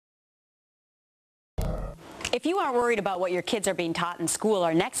If you aren't worried about what your kids are being taught in school,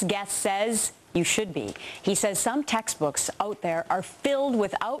 our next guest says you should be. He says some textbooks out there are filled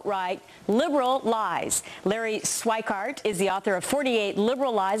with outright liberal lies. Larry Schweikart is the author of 48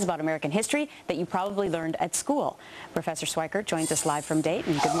 Liberal Lies About American History that you probably learned at school. Professor Schweikart joins us live from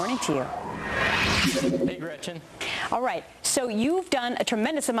Dayton. Good morning to you. Hey, Gretchen. All right, so you've done a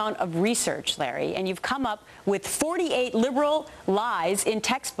tremendous amount of research, Larry, and you've come up with 48 liberal lies in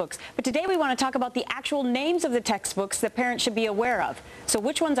textbooks. But today we want to talk about the actual names of the textbooks that parents should be aware of. So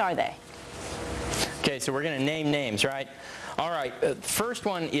which ones are they? Okay, so we're going to name names, right? All right, first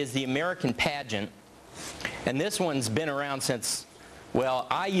one is the American Pageant, and this one's been around since, well,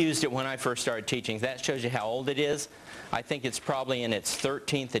 I used it when I first started teaching. That shows you how old it is. I think it's probably in its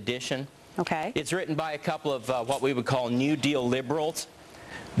 13th edition. Okay. It's written by a couple of what we would call New Deal liberals,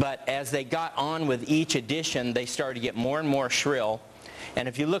 but as they got on with each edition, they started to get more and more shrill. And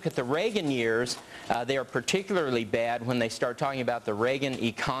if you look at the Reagan years, they are particularly bad when they start talking about the Reagan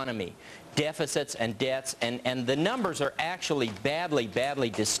economy, deficits and debts, and the numbers are actually badly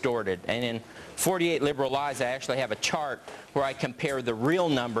distorted. And in 48 Liberal Lies, I actually have a chart where I compare the real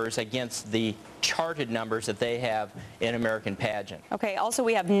numbers against the charted numbers that they have in American Pageant. Okay, also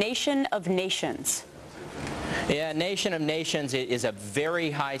we have Nation of Nations. Yeah, Nation of Nations is a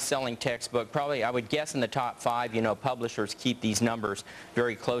very high-selling textbook. Probably, I would guess, in the top 5. You know, publishers keep these numbers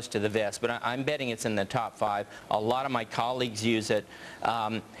very close to the vest, but I'm betting it's in the top 5. A lot of my colleagues use it.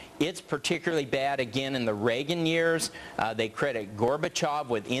 It's particularly bad, again, in the Reagan years. They credit Gorbachev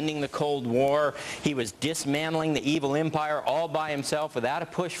with ending the Cold War. He was dismantling the evil empire all by himself without a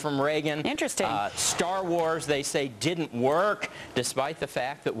push from Reagan. Interesting. Star Wars, they say, didn't work, despite the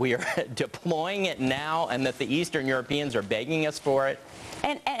fact that we are deploying it now and that the Eastern Europeans are begging us for it.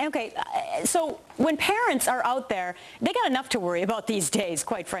 And okay, so when parents are out there, they got enough to worry about these days,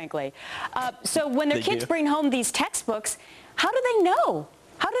 quite frankly. So when their kids bring home these textbooks, how do they know?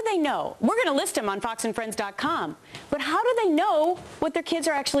 How do they know? We're going to list them on foxandfriends.com. But how do they know what their kids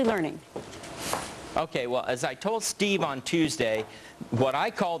are actually learning? Okay, well, as I told Steve on Tuesday, what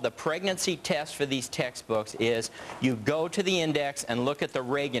I call the pregnancy test for these textbooks is you go to the index and look at the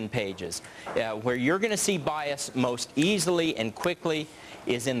Reagan pages. Where you're going to see bias most easily and quickly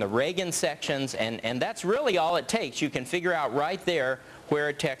is in the Reagan sections, and that's really all it takes. You can figure out right there where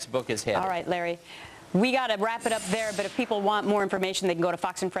a textbook is headed. All right, Larry. We got to wrap it up there, but if people want more information, they can go to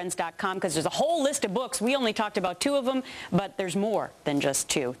foxandfriends.com because there's a whole list of books. We only talked about 2 of them, but there's more than just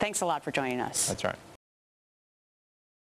 2. Thanks a lot for joining us. That's right.